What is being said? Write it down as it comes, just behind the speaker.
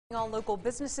All local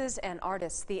businesses and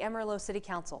artists, the Amarillo City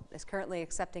Council is currently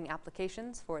accepting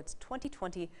applications for its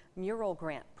 2020 Mural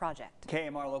Grant Project.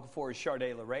 KMR Local 4's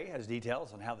Charday LeRae has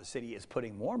details on how the city is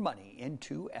putting more money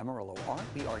into Amarillo art.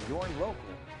 We are your local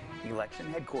election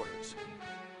headquarters.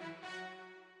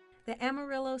 The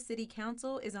Amarillo City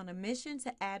Council is on a mission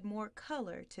to add more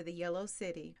color to the Yellow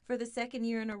City. For the second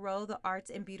year in a row, the Arts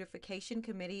and Beautification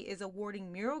Committee is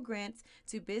awarding mural grants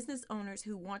to business owners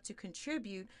who want to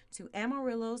contribute to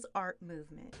Amarillo's art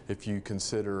movement. If you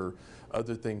consider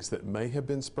other things that may have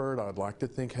been spurred, I'd like to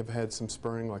think have had some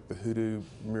spurring, like the Hoodoo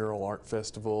Mural Art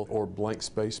Festival or Blank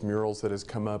Space Murals that has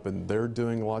come up, and they're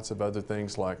doing lots of other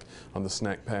things like on the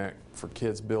snack pack for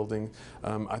kids building.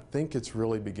 I think it's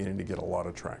really beginning to get a lot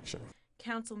of traction.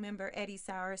 Councilmember Eddie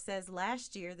Sauer says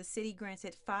last year the city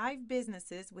granted 5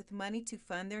 businesses with money to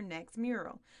fund their next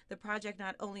mural. The project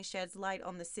not only sheds light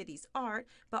on the city's art,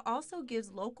 but also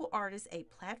gives local artists a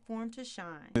platform to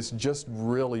shine. It's just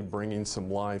really bringing some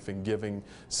life and giving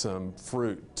some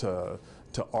fruit to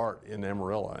art in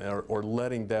Amarillo, or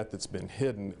letting that's been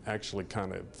hidden actually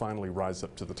kind of finally rise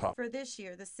up to the top. For this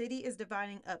year, the city is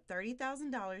dividing up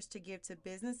 $30,000 to give to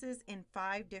businesses in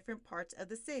 5 different parts of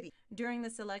the city. During the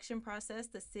selection process,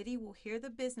 the city will hear the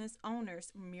business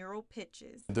owners' mural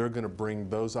pitches. They're going to bring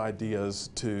those ideas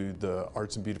to the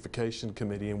Arts and Beautification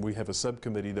Committee, and we have a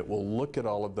subcommittee that will look at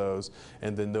all of those,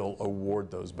 and then they'll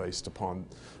award those based upon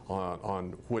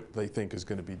on what they think is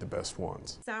going to be the best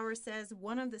ones. Sauer says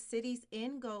one of the city's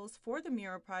end goals for the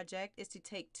mural project is to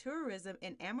take tourism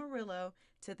in Amarillo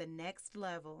to the next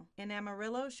level. In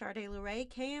Amarillo, Charday LeRae,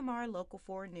 KMR Local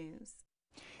 4 News.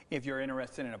 If you're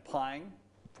interested in applying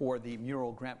for the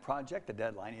Mural Grant Project, the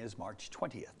deadline is March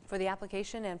 20th. For the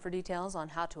application and for details on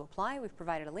how to apply, we've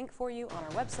provided a link for you on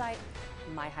our website,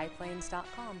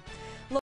 myhighplains.com.